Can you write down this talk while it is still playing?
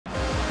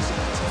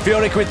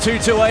Furyk with 2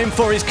 to aim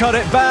for, he's cut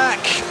it back.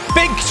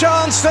 Big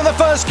chance for the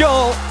first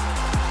goal.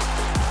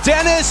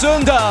 Deniz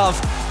Undav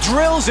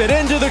drills it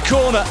into the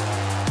corner.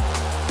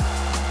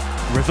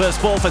 Reverse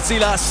ball for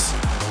Silas.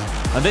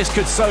 And this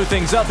could sew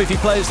things up if he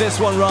plays this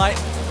one right.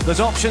 There's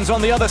options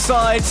on the other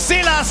side.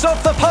 Silas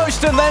off the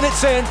post and then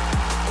it's in.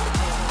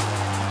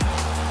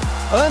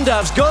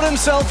 Undav's got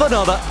himself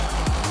another.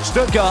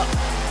 Stuttgart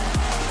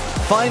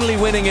finally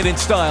winning it in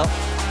style.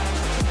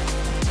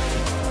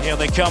 Here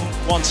they come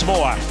once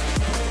more.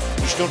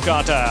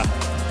 Stuttgarter.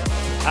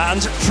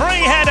 And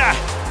free header.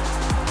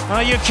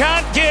 You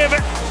can't give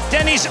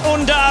Deniz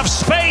Undav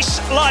space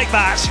like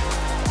that.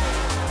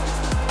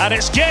 And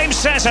it's game,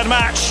 set and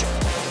match.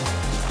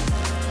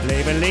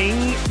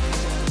 Leveling.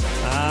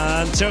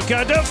 And took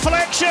a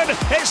deflection.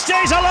 It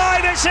stays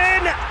alive, it's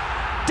in.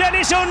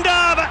 Deniz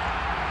Undav.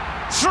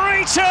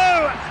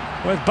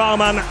 3-2. With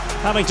Baumann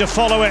having to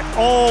follow it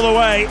all the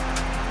way.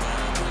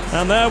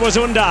 And there was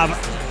Undav.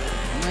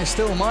 They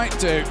still might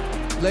do.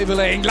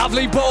 Leveling,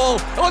 lovely ball.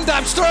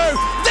 Undav's through.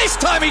 This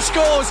time he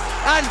scores,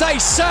 and they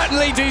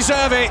certainly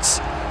deserve it.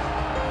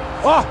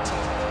 Oh,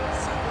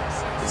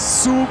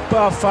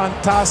 super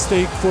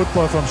fantastic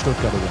football from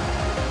Stuttgart again.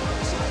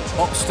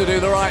 Opts to do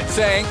the right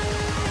thing.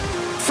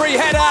 Free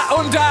header,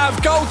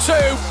 Undav, goal 2.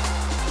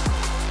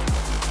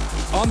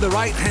 On the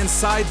right-hand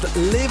side,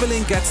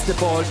 Leveling gets the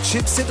ball,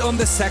 chips it on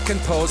the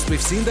second post.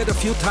 We've seen that a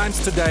few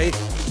times today.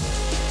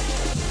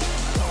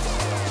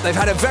 They've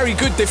had a very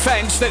good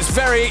defence that's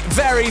very,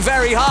 very,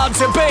 very hard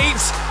to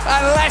beat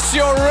unless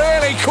you're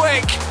really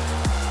quick.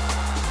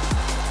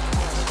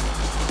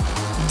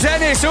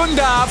 Deniz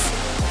Undav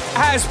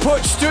has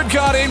put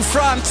Stuttgart in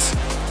front.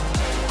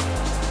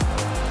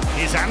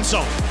 Here's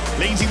Anton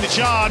leading the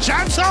charge.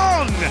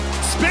 Anton!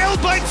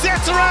 Spilled by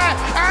Zetterer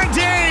and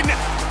in!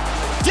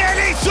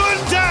 Deniz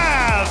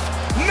Undav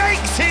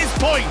makes his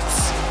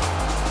points!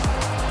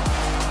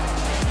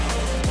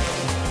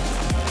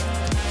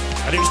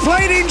 And it was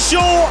played in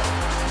short,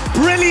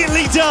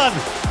 brilliantly done.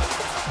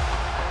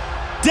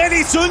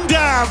 Deniz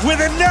Undav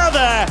with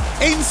another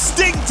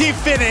instinctive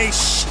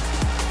finish,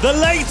 the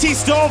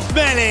latest of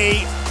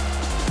many.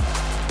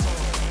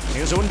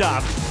 Here's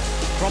Undav,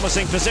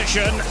 promising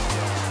position.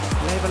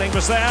 Leveling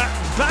was there,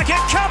 back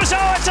it comes,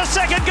 oh, it's a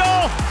second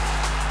goal.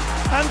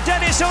 And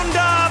Deniz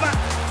Undav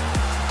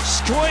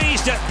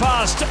squeezed it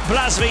past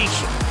Blasvik.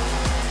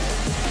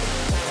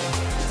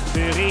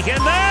 Furyk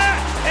in there.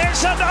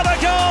 It's another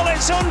goal,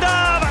 it's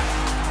Undav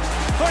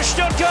for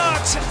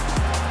Stuttgart.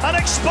 An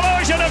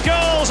explosion of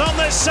goals on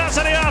this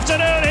Saturday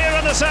afternoon here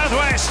in the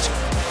southwest.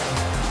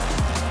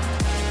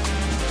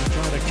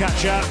 Trying to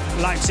catch out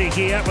Leipzig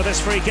here with this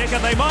free kick,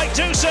 and they might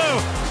do so.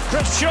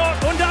 Crisp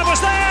shot, Undav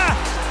was there.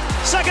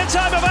 Second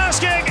time of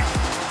asking.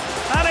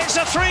 And it's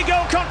a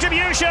 3-goal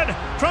contribution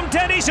from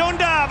Deniz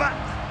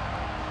Undav.